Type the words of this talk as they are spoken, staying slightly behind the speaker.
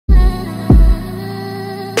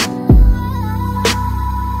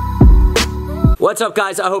What's up,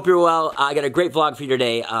 guys? I hope you're well. I got a great vlog for you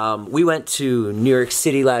today. We went to New York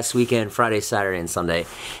City last weekend, Friday, Saturday, and Sunday,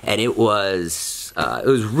 and it was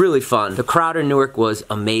really fun. The crowd in Newark was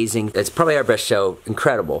amazing. It's probably our best show.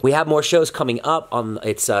 Incredible. We have more shows coming up on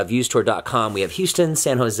viewstour.com. We have Houston,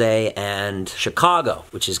 San Jose, and Chicago,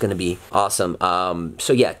 which is going to be awesome.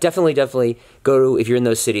 So yeah, definitely go to, if you're in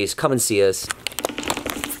those cities, come and see us.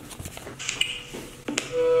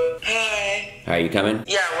 Hi. Are you coming?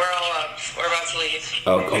 Yeah, we're all up. We're about to leave.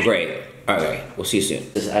 Oh, great. All right, we'll see you soon.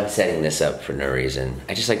 I'm setting this up for no reason.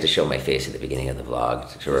 I just like to show my face at the beginning of the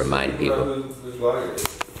vlog to remind people. Whose vlog it is.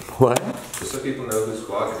 What? Just so people know whose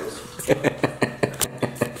vlog it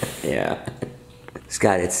is. Yeah.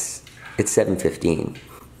 Scott, it's 7:15.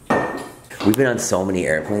 We've been on so many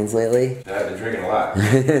airplanes lately. And I've been drinking a lot.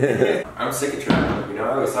 I'm sick of traveling. You know,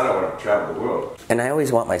 I always thought I wanted to travel the world. And I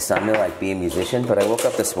always want my son to like be a musician, but I woke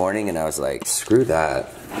up this morning and I was like, screw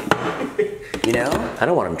that. You know? I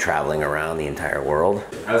don't want him traveling around the entire world.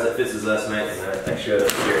 I was at Fitz's last night and I showed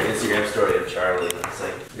your Instagram story of Charlie. And it's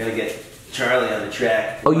like, we're gonna get Charlie on the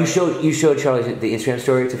track. Oh, you showed Charlie the Instagram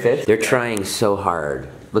story to Fitz? They're trying so hard.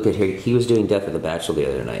 Look at here, he was doing Death of the Bachelor the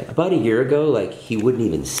other night. About a year ago, like, he wouldn't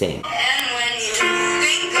even sing.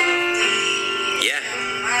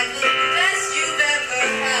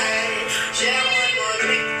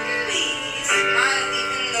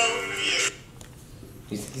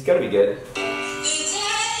 He's gotta be good. Oh,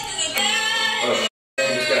 he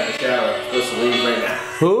just got in the shower. I'm supposed to leave right now.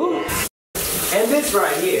 Who? And this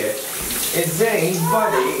right here is Zane's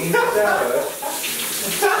buddy in the shower.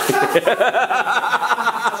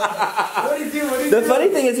 What do you do? The funny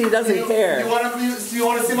thing is he doesn't care. Do you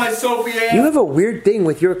want to see my soapy ass? You have a weird thing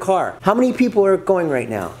with your car. How many people are going right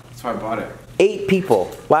now? That's why I bought it. 8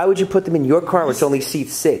 people. Why would you put them in your car which only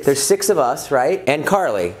seats 6? There's 6 of us, right? And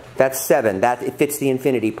Carly. That's 7. That it fits the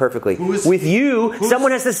infinity perfectly. With you,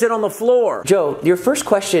 someone has to sit on the floor. Joe, your first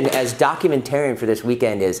question as documentarian for this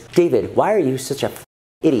weekend is, David, why are you such a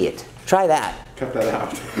idiot? Try that. Cut that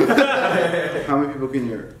out. How many people can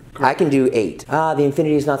your car? I can do 8. Ah, the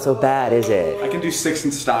infinity is not so bad, is it? I can do 6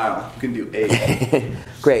 in style. You can do 8.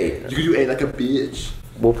 Great. You can do 8 like a bitch.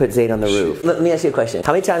 We'll put Zane on the roof. Let me ask you a question.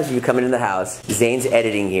 How many times have you come into the house, Zane's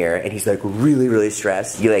editing here, and he's like really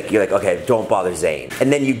stressed. You're like, okay, don't bother Zane.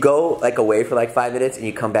 And then you go like away for like 5 minutes, and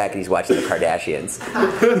you come back and he's watching the Kardashians.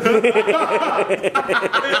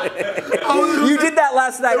 You did that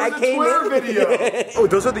last night. I came in. Video. Oh,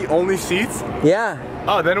 those are the only seats? Yeah.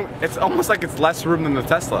 Oh, then it's almost like it's less room than the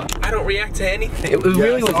Tesla. I don't react to anything. It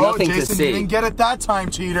really was nothing Jason, to see. You didn't get it that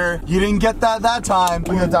time, cheater. You didn't get that time.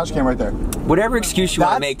 Look at the dash cam right there. Whatever excuse you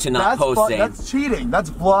want to make to not post Zane. That's cheating. That's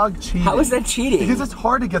vlog cheating. How is that cheating? Because it's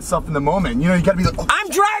hard to get stuff in the moment. You know, you gotta be like, oh, I'm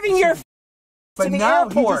driving your to the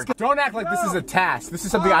airport. Don't act like this is a task. This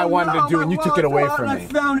is something I wanted to do and you took it away from me. I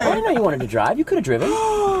didn't know you wanted to drive. You could have driven.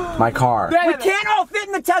 My car. We can't all fit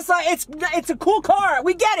in the Tesla. It's a cool car.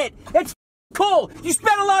 We get it. It's cool. You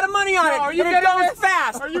spent a lot of money on it. Are you and it goes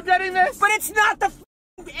fast. Are you getting this? But it's not the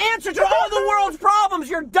answer to all the world's problems.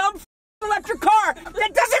 Your dumb electric car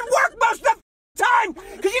that doesn't work most of the time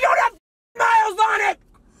because you don't have miles on it.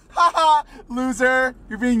 haha, loser.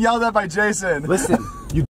 You're being yelled at by Jason. Listen,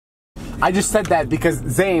 you. I just said that because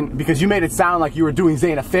you made it sound like you were doing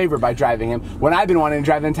Zane a favor by driving him when I've been wanting to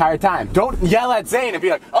drive the entire time. Don't yell at Zane and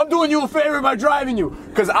be like, I'm doing you a favor by driving you.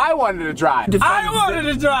 Because I wanted to drive. I wanted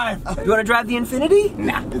to drive. You want to drive the Infinity?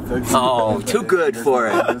 Nah. Oh, too good for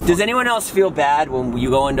it. Does anyone else feel bad when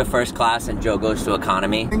you go into first class and Joe goes to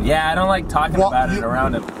economy? Yeah, I don't like talking about it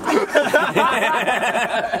around him.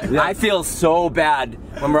 I feel so bad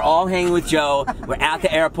when we're all hanging with Joe. We're at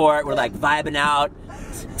the airport. We're like vibing out.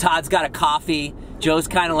 Todd's got a coffee. Joe's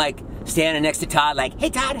kind of like standing next to Todd like, hey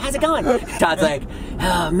Todd, how's it going? Todd's like,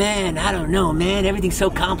 oh man, I don't know, man. Everything's so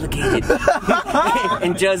complicated.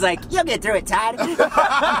 And Joe's like, you'll get through it, Todd.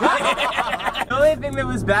 The only thing that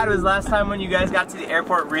was bad was last time when you guys got to the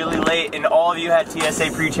airport really late and all of you had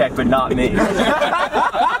TSA pre-check, but not me.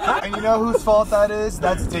 And you know whose fault that is?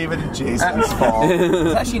 That's David and Jason's fault.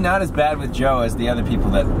 It's actually not as bad with Joe as the other people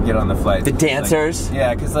that get on the flight. The dancers? Like,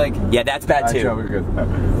 yeah, because like... Yeah, that's bad too. Joe, we're good.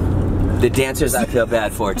 The dancers I feel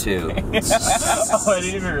bad for too. Oh, I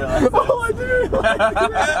didn't even realize that. Oh, I didn't realize.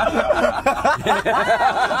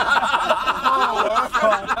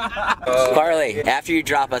 Carly, after you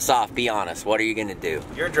drop us off, be honest, what are you gonna do?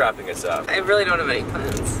 You're dropping us off. I really don't have any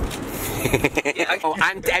plans. Yeah, oh,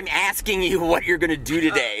 I'm asking you what you're gonna do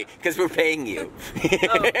today, because we're paying you.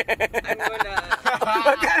 I'm gonna...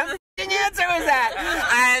 What kind of answer was that?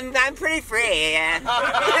 I'm pretty free.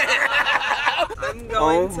 I'm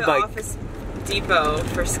going to Office Depot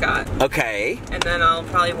for Scott. Okay. And then I'll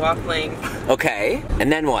probably walk lane. Okay. And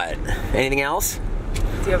then what? Anything else?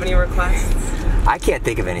 Do you have any requests? I can't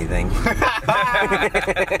think of anything.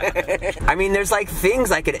 I mean, there's like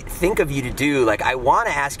things I could think of you to do. Like, I want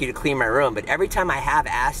to ask you to clean my room, but every time I have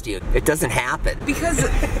asked you, it doesn't happen. Because,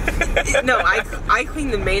 no, I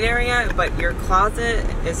clean the main area, but your closet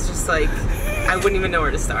is just like, I wouldn't even know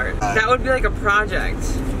where to start. That would be like a project.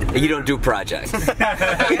 You don't do projects.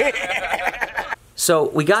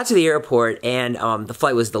 So we got to the airport and the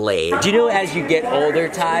flight was delayed. Do you know as you get older,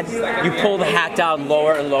 Todd, you pull the hat down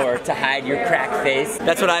lower and lower to hide your cracked face?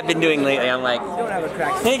 That's what I've been doing lately. I'm like,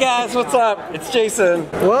 hey guys, what's up? It's Jason.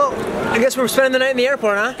 Well, I guess we're spending the night in the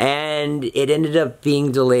airport, huh? And it ended up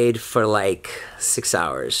being delayed for like 6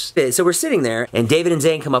 hours. So we're sitting there and David and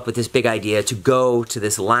Zane come up with this big idea to go to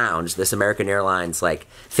this lounge, this American Airlines like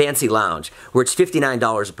fancy lounge where it's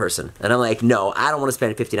 $59 a person. And I'm like, no, I don't want to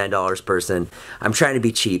spend $59 a person. I'm trying to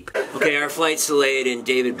be cheap. Okay, our flight's delayed and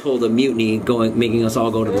David pulled a mutiny making us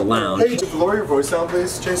all go to the lounge. Hey, just lower your voice down,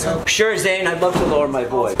 please, Jason. Sure, Zane, I'd love to lower my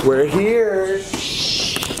voice. We're here.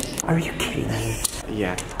 Are you kidding me?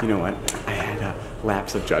 Yeah, you know what? I had a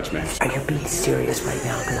lapse of judgment. Are you being serious right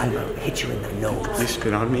now? Because I'm gonna hit you in the nose. You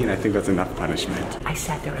spit on me and I think that's enough punishment. I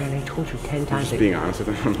sat there and I told you 10 times. Just being honest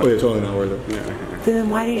with him. Oh, you're totally not worth it. Yeah. Then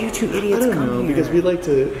why did you two idiots come here? Because we like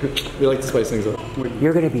to spice things up.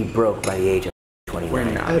 You're gonna be broke by the age of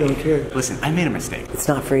 29. I don't care. Listen, I made a mistake. It's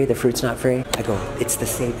not free, the fruit's not free. I go, it's the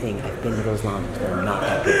same thing. I've been to those lounges, they're not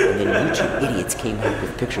that good. And then you two idiots came back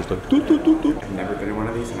with pictures like, doo, doo, doo, doo. I've never been in one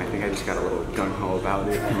of these and I think I just got a little gung-ho about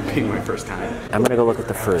it being my first time. I'm gonna go look at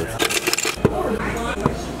the fruit.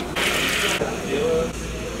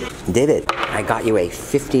 David, I got you a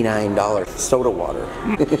 $59 soda water.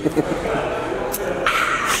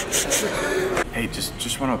 Hey,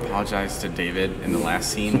 just want to apologize to David in the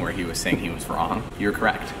last scene where he was saying he was wrong. You're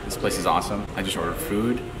correct. This place is awesome. I just ordered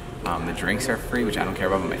food. The drinks are free, which I don't care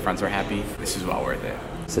about, but my friends are happy. This is well worth it.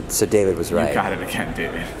 So David was right. You got it again,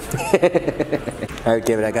 David. All right,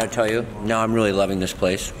 David, I gotta tell you, now I'm really loving this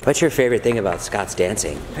place. What's your favorite thing about Scott's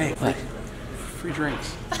dancing? Hey, what? Free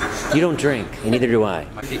drinks. You don't drink, and neither do I.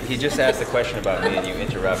 He just asked a question about me and you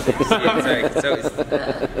interrupted. See,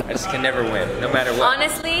 I just can never win, no matter what.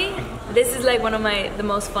 Honestly, this is like one of the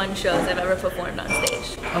most fun shows I've ever performed on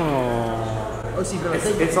stage.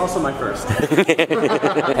 It's also my first.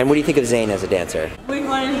 And what do you think of Zane as a dancer? Which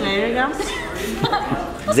one is Zane again?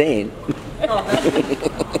 Zane.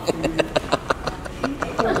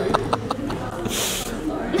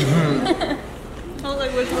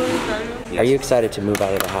 Are you excited to move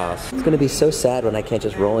out of the house? It's gonna be so sad when I can't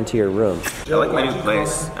just roll into your room. I like my new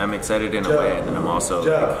place. I'm excited in a way, and I'm also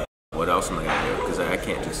like, what else am I gonna do? Because I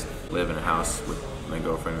can't just live in a house with my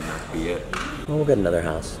girlfriend and that be it. Well, we'll get another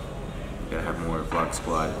house. Gotta have more vlog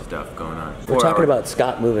squad stuff going on. We're talking about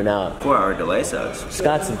Scott moving out. 4-hour delay sucks.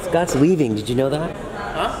 Scott's leaving, did you know that?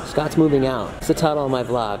 Huh? Scott's moving out. It's the title of my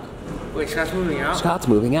vlog. Wait, Scott's moving out? Scott's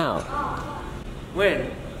moving out. When?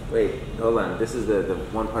 Wait, hold on. This is the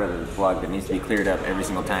one part of the vlog that needs to be cleared up every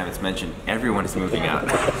single time it's mentioned. Everyone is moving out.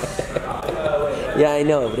 Yeah, I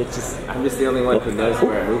know, but it's just... I'm just the only one who knows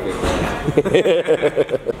where I'm moving.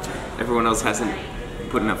 Everyone else hasn't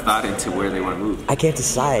put enough thought into where they want to move. I can't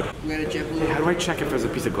decide. How do I check if there's a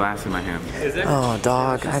piece of glass in my hand? Oh,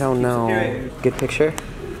 dog, I don't know. Good picture?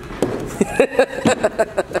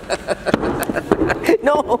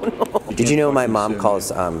 No. Did you know my mom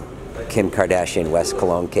calls Kim Kardashian West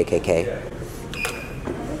Cologne KKK?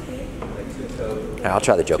 I'll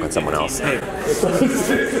try the joke on someone else. Should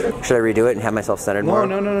I redo it and have myself centered more?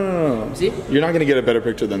 No. See? You're not gonna get a better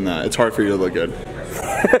picture than that. It's hard for you to look good.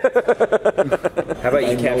 How about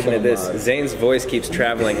you caption it this? Zane's voice keeps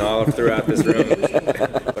traveling all throughout this room,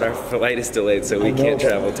 but our flight is delayed, so we can't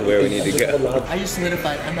travel to where we need to go. I just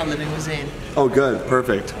solidified. I'm not living with Zane. Oh, good.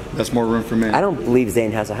 Perfect. That's more room for me. I don't believe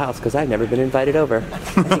Zane has a house because I've never been invited over. I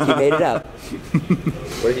think he made it up.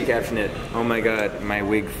 What if you caption it? Oh my god, my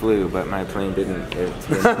wig flew, but my plane didn't.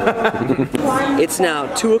 It's now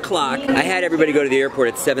 2 o'clock. I had everybody go to the airport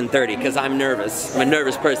at 7:30 because I'm nervous. I'm a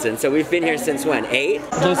nervous person. So we've been here since when? 8?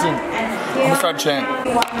 Listen, I'm gonna start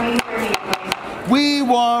chanting. We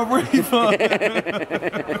want refund. And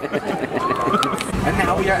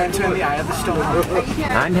now we are entering the eye of the storm.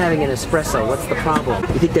 I'm having an espresso. What's the problem?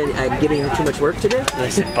 You think that I'm giving her too much work to do?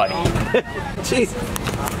 Listen, buddy. Jeez.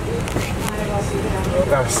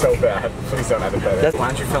 That was so bad. Please don't edit that. Why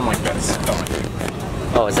don't you film like this?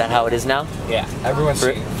 Oh, is that how it is now? Yeah, everyone's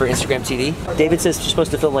For Instagram TV? David says you're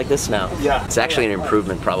supposed to film like this now. Yeah. It's actually an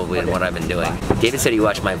improvement probably in what I've been doing. David said he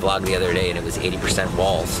watched my vlog the other day and it was 80%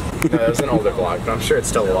 walls. No, that was an older vlog, but I'm sure it's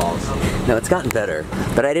still walls. No, it's gotten better.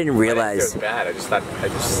 But I didn't realize. It was bad. I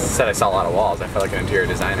just said I saw a lot of walls. I felt like an interior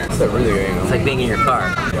designer. It's really good. It's like being in your car.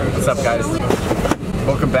 What's up, guys?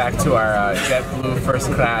 Welcome back to our JetBlue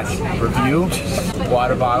first class review.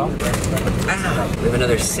 Water bottle. We have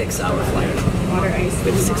another 6-hour flight. Water ice.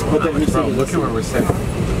 We have 6 more hours. Bro, look at where we're sitting.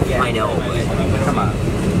 I know, but Come on.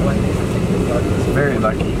 Very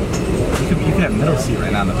lucky. You could have middle seat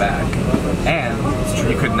right now in the back. And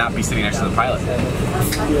you could not be sitting next to the pilot.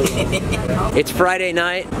 it's Friday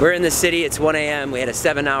night. We're in the city. It's 1 a.m. We had a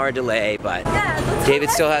 7-hour delay, but David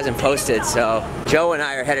still hasn't posted, so Joe and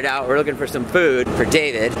I are headed out. We're looking for some food for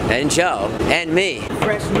David and Joe and me.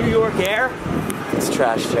 Fresh New York air. It's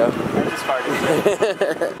trash, Joe. It's hard to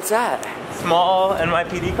What's that? Small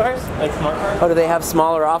NYPD cars, like smart cars. Oh, do they have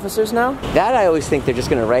smaller officers now? That I always think they're just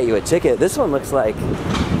gonna write you a ticket. This one looks like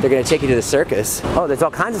they're gonna take you to the circus. Oh, there's all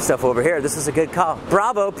kinds of stuff over here. This is a good call.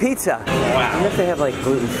 Bravo Pizza. I wonder if they have like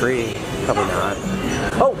gluten-free. Probably not.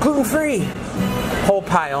 Oh, gluten-free. Whole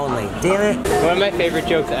pie only. Damn it. One of my favorite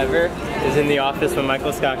jokes ever is in The Office when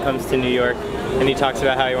Michael Scott comes to New York and he talks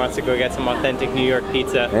about how he wants to go get some authentic New York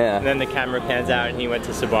pizza. Yeah. And then the camera pans out and he went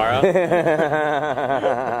to Sbarro.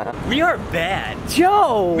 We are bad.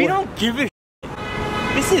 Joe! We don't give a shit.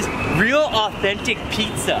 This is real authentic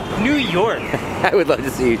pizza. New York. I would love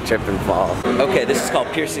to see you trip and fall. Okay, this is called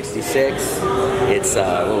Pier 66. It's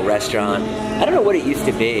a little restaurant. I don't know what it used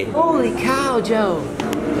to be. Holy cow, Joe.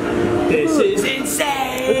 This is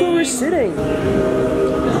insane. Look where we're sitting.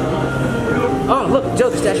 Oh, look, Joe,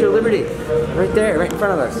 the Statue of Liberty. Right there, right in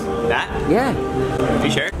front of us. That? Yeah.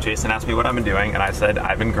 You sure? Jason asked me what I've been doing, and I said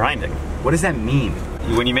I've been grinding. What does that mean?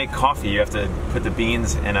 When you make coffee, you have to put the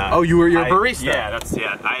beans in a... Oh, you're a barista? Yeah, that's,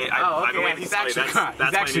 yeah. I've been waiting he's to tell you, actually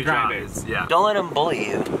that's my actually new job grinding. is, yeah. Don't let him bully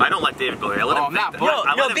you. I don't let David bully. I let him I'm not think bullying. that. I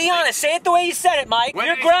let No, him be think. honest. Say it the way you said it, Mike. When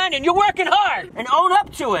You're he- grinding. You're working hard. And own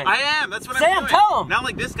up to it. I am. That's what Say I'm him, doing. tell him. Not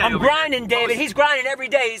like this guy I'm over here. grinding, David. He's grinding every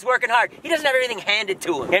day. He's working hard. He doesn't have everything handed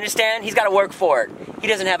to him. You understand? He's got to work for it. He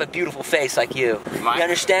doesn't have a beautiful face like you. Mike? You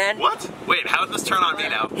understand? What? Wait, how did this turn on me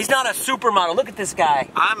now? He's not a supermodel. Look at this guy.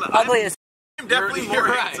 I'm ugly as. I'm definitely You're more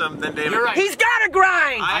right. handsome than David. You're right. He's got to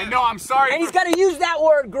grind. I know, I'm sorry. And he's got to use that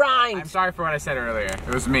word, grind. I'm sorry for what I said earlier.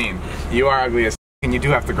 It was mean. You are ugly as and you do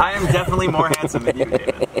have to I am definitely more handsome than you,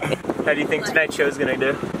 David. How do you think tonight's show's gonna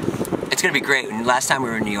do? It's gonna be great. Last time we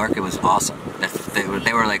were in New York, it was awesome.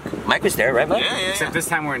 They were like, Mike was there, right, Mike? Yeah. Except this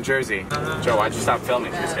time we're in Jersey. Joe, why'd you stop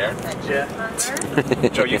filming? You scared? Yeah.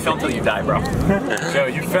 Joe, you film till you die, bro. Joe,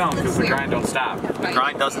 you film because the grind don't stop. The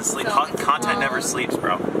grind doesn't sleep. Content never sleeps,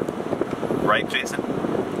 bro. Right, Jason?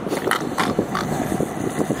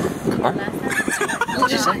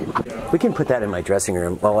 What'd you say? We can put that in my dressing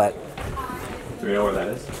room. Well, that. Do we know where that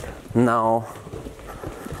is? No.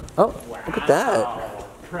 Oh, look at that.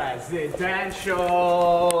 Presidential.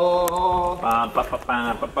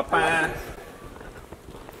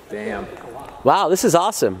 Damn. Wow, this is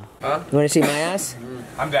awesome. Huh? You want to see my ass?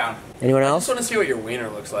 I'm down. Anyone I else? just want to see what your wiener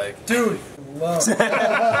looks like. Dude.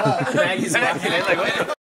 Maggie's walking in like,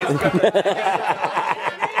 what?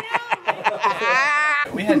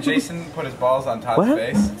 We had Jason put his balls on Todd's What?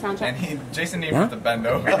 face, and Jason needed to bend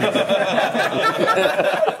over.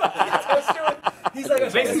 He's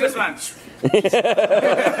like, Jason just went.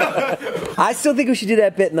 I still think we should do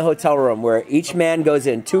that bit in the hotel room where each man goes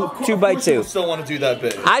in two by two. Still want to do that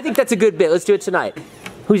bit. I think that's a good bit. Let's do it tonight.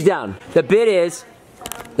 Who's down? The bit is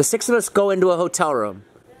the 6 of us go into a hotel room.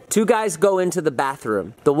 2 guys go into the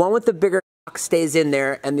bathroom. The one with the bigger stays in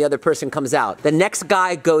there and the other person comes out. The next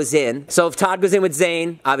guy goes in. So if Todd goes in with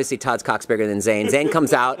Zane, obviously Todd's cock's bigger than Zane. Zane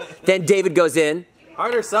comes out. Then David goes in.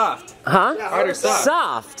 Hard or soft? Huh? Yeah, hard or soft?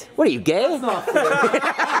 Soft. What are you, gay? That's not fair.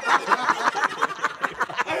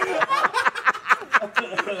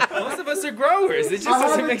 Most of us are growers. It just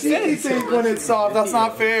doesn't make sense. Think when it's soft, that's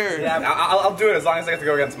not fair. Yeah, I'll do it as long as I get to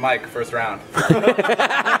go against Mike first round.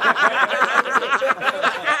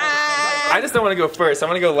 I just don't want to go first. I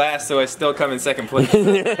want to go last so I still come in second place.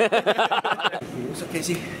 What's up,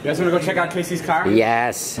 Casey? You guys want to go check out Casey's car?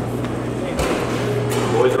 Yes.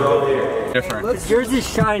 Boys are all here. Different. Yours is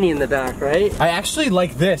shiny in the back, right? I actually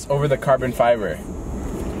like this over the carbon fiber.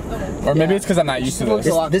 Or maybe it's because I'm not used to this.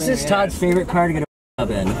 This is Todd's favorite car to get a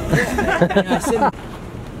in.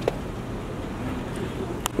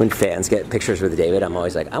 When fans get pictures with David, I'm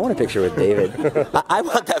always like, I want a picture with David. I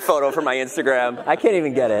want that photo for my Instagram. I can't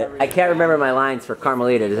even get it. I can't remember my lines for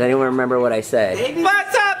Carmelita. Does anyone remember what I say?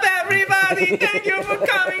 What's up, everybody? Thank you for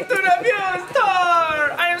coming to the View Store.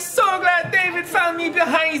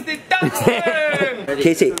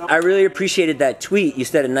 Casey, I really appreciated that tweet. You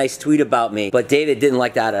said a nice tweet about me, but David didn't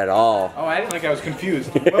like that at all. Oh, I didn't like I was confused.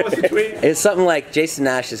 What was the tweet? It's something like Jason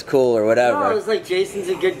Nash is cool or whatever. No, I was like, Jason's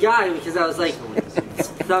a good guy, because I was like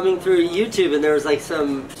thumbing through YouTube and there was like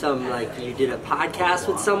some like, you did a podcast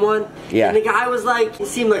with someone. Yeah. And the guy was like, he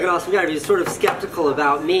seemed like an awesome guy, but he was sort of skeptical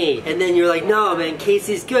about me. And then you're like, no man,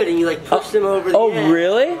 Casey's good. And you like pushed him over the edge. Oh,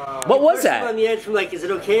 really? What was that? Him on the edge from like, is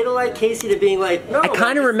it okay to like Casey, to being like, no. I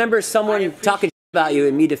kind of remember someone talking about you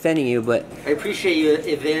and me defending you, but I appreciate you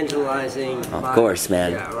evangelizing. of course,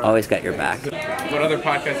 man. Yeah, right. Always got your back. What other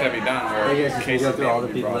podcasts have you done? I guess you can go through all the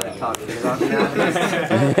people that talk about me now.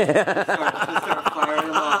 Start firing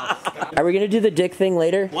them off. Are we gonna do the dick thing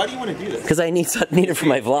later? Why do you want to do this? Because I need it for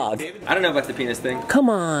my vlog. I don't know about the penis thing. Come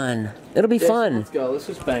on, it'll be fun. Let's go. Let's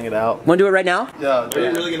just bang it out. Want to do it right now? Yeah. Are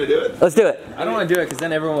you really gonna do it? Let's do it. I don't want to do it because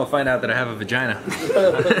then everyone will find out that I have a vagina.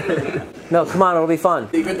 No, come on, it'll be fun.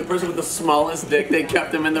 Even the person with the smallest dick, they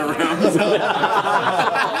kept him in the room. It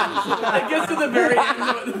gets to the very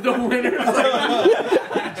end, the winner's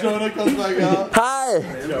like... Jonah comes back out. Hi.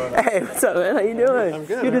 Hey, what's up, man? How you doing? I'm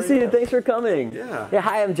good. Good to see you. Thanks for coming. Yeah. Yeah.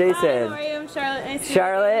 Hi, I'm Jason. Hi, how are you? I'm Charlotte. Nice to meet you.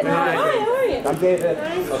 Charlotte. Hi, how are you? I'm David.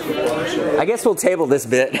 I guess we'll table this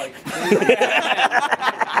bit.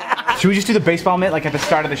 Should we just do the baseball mitt like at the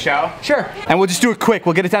start of the show? Sure. And we'll just do it quick.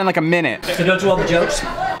 We'll get it done in like a minute. So don't do all the jokes?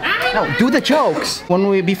 No, do the jokes.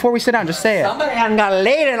 Before we sit down, just say it. Somebody hadn't got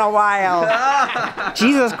laid in a while.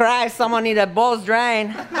 Jesus Christ, someone need a Bose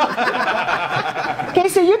drain.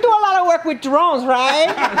 Casey, you do a lot of work with drones, right?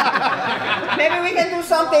 Maybe we can do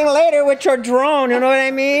something later with your drone, you know what I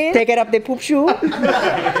mean? Take it up the poop chute.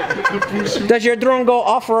 Does your drone go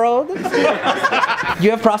off-road?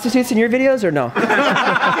 You have prostitutes in your videos or no?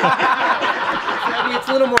 It's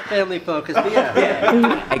a little more family focused, but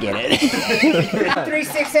yeah. I get it.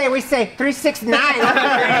 368, we say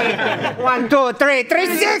 369. 1, 2, 3,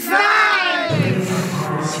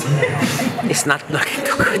 369! It's not looking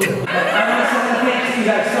too good. Thank you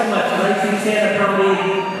guys so much. I'd like to stand up comedy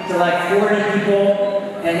to like 40 people,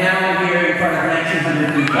 and now I'm here in front of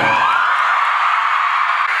 1,900 people.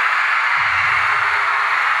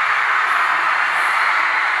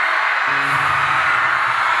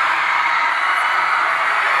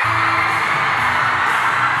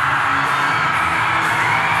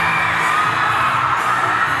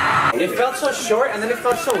 It felt so short and then it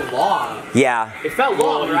felt so long. Yeah. It felt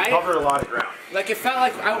long, right? Covered a lot of ground. Like it felt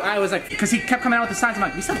like I was like, because he kept coming out with the signs. I'm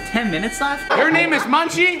like, we still have 10 minutes left? Your name is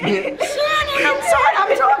Munchie? I'm sorry,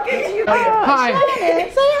 I'm talking to you. Hi. Say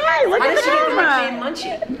hi, look at the camera.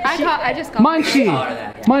 I just got Munchie.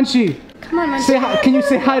 Munchie. Come on, Munchie. Say hi. Can you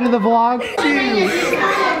say hi to the vlog?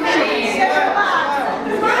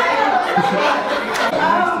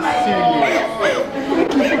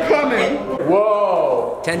 Keep coming. Whoa.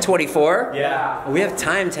 10:24? Yeah. We have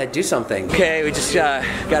time to do something. Okay, we just got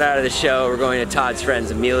out of the show. We're going to Todd's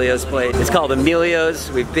friend's Emilio's place. It's called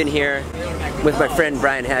Emilio's. We've been here with my friend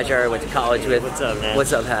Brian Hajar, I went to college with. What's up, man?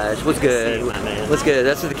 What's up, Haj? What's good? See you, my man. What's good?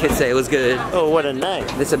 That's what the kids say. What's good? Oh, what a night.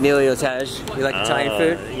 This Emilio's, Haj. You like Italian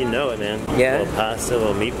food? You know it, man. Yeah? A little pasta, a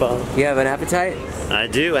little meatball. You have an appetite? I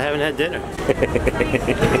do. I haven't had dinner.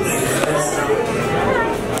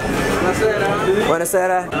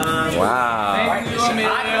 Buonasera. Wow.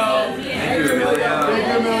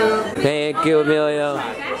 Thank you, Emilio.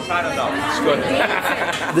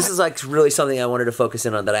 This is like really something I wanted to focus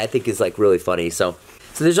in on that I think is like really funny. So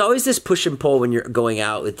there's always this push and pull when you're going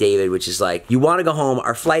out with David, which is like, you want to go home.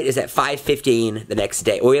 Our flight is at 5:15 the next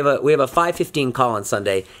day. Well, we have a 5:15 call on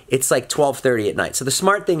Sunday. It's like 12:30 at night. So the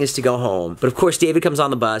smart thing is to go home. But of course, David comes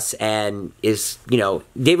on the bus and is, you know,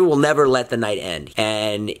 David will never let the night end.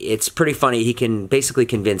 And it's pretty funny. He can basically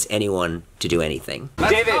convince anyone to do anything.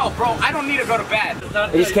 David. Oh, bro, I don't need to go to bed.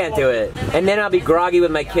 I just can't do it. And then I'll be groggy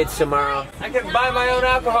with my kids tomorrow. I can buy my own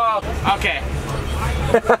alcohol. Okay.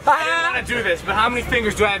 I didn't want to do this, but how many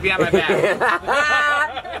fingers do I have behind my back?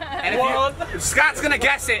 And if Scott's gonna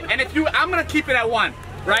guess it, and if I'm gonna keep it at 1,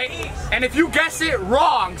 right? And if you guess it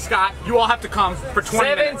wrong, Scott, you all have to come for 20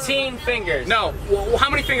 minutes. 17 fingers. No, how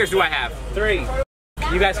many fingers do I have? 3.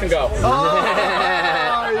 You guys can go. Oh,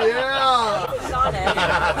 yeah.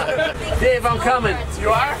 Dave, I'm coming. You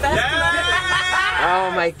are?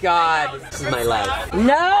 Oh my God, this is my life.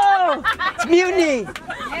 No, it's mutiny.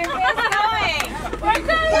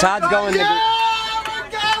 Todd's going to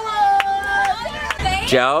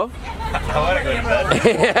Joe? I want to go to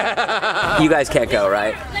bed. You guys can't go,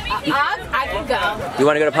 right? I can go. You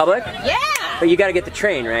want to go to public? Yeah. But you gotta get the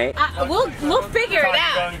train, right? We'll figure it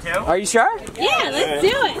out. Are you sure? Yeah, let's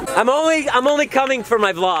do it. I'm only coming for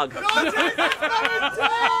my vlog.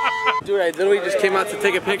 Dude, I literally just came out to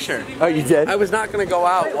take a picture. Oh, you did? I was not gonna go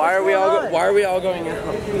out. Why are we all going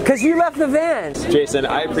out? Cause you left the van. Jason,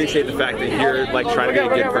 I appreciate the fact that you're like trying to be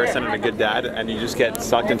a good person and a good dad, and you just get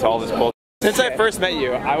sucked into all this bullshit. Since I first met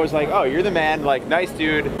you, I was like, oh, you're the man, like, nice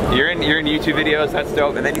dude. You're in YouTube videos, that's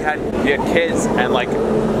dope. And then you had kids, and like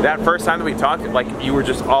that first time that we talked, like you were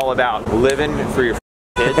just all about living for your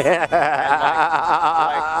kids. And,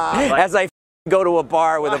 As I go to a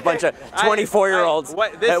bar with a bunch of 24-year-olds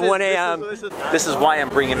at 1 a.m. This is why I'm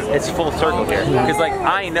bringing it's full circle here, because like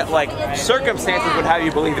I know, like circumstances would have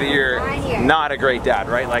you believe that you're not a great dad,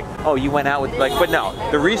 right? Like, oh, you went out with like, but no,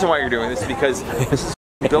 the reason why you're doing this is because this is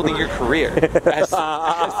building your career. As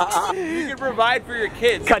you can provide for your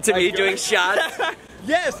kids. Cut to me doing shots.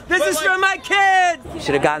 Yes, this is for my kids.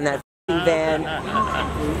 Should have gotten that van.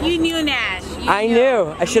 You knew Nash. I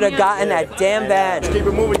knew. I should have gotten that damn van. Keep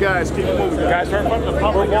it moving, guys. Keep it moving. Guys, we're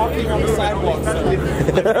walking on the sidewalk.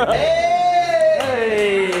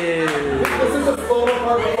 Hey! This is a photo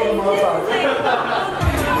part of the montage.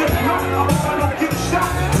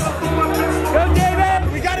 Go,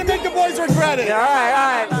 David! We gotta make the boys regret it. All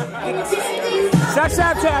right. Stop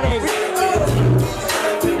Snapchatting.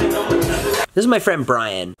 This is my friend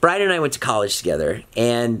Brian. Brian and I went to college together,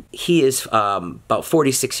 and he is about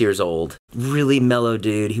 46 years old. Really mellow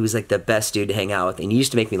dude. He was like the best dude to hang out with, and he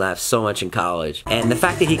used to make me laugh so much in college. And the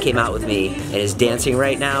fact that he came out with me and is dancing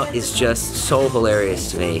right now is just so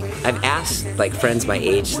hilarious to me. I've asked like friends my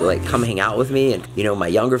age to like come hang out with me, and you know, my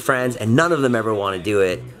younger friends, and none of them ever want to do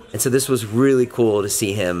it. And so this was really cool to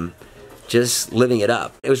see him just living it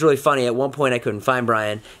up. It was really funny. At one point I couldn't find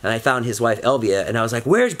Brian, and I found his wife Elvia, and I was like,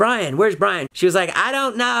 where's Brian? Where's Brian? She was like, I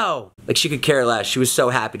don't know. Like, she could care less. She was so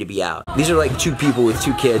happy to be out. These are like two people with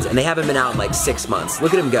two kids, and they haven't been out in like 6 months.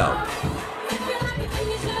 Look at him go.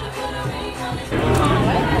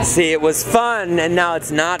 See, it was fun, and now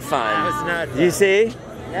it's not fun. It's not fun. You see?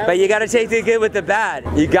 Yep. But you gotta take the good with the bad.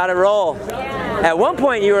 You gotta roll. Yeah. At one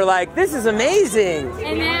point you were like, this is amazing.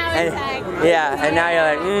 And now it's like... Yeah, and now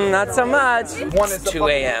you're like, not so much. It's 2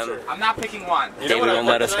 a.m. I'm not picking one. David won't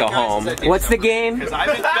let us go home. What's the game? Because I've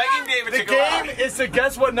been begging David to go out. The game is to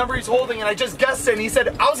guess what number he's holding, and I just guessed it, and he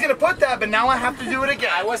said, I was gonna put that, but now I have to do it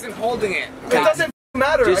again. I wasn't holding it. It doesn't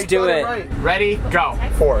matter. Just do it. Right. Ready? Go.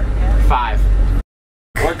 4, 5.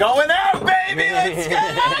 We're going out, baby! Let's go!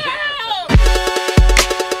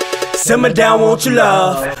 Simmer down, won't you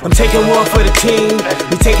love? I'm taking one for the team.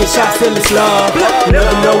 We taking shots till it's love. You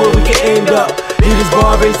never know where we can end up. Leave this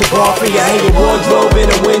bar, raise the bar for you. Hang your wardrobe in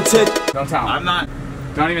the winter. Don't tell him. I'm not.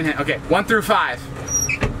 Don't even hit. Okay, 1 through 5.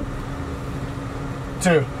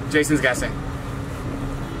 2. Jason's guessing.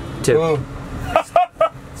 2.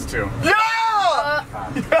 It's 2. Yeah!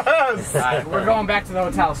 Yes! Right, we're going back to the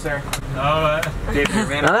hotel, sir. Now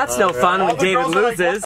that's no fun when David loses.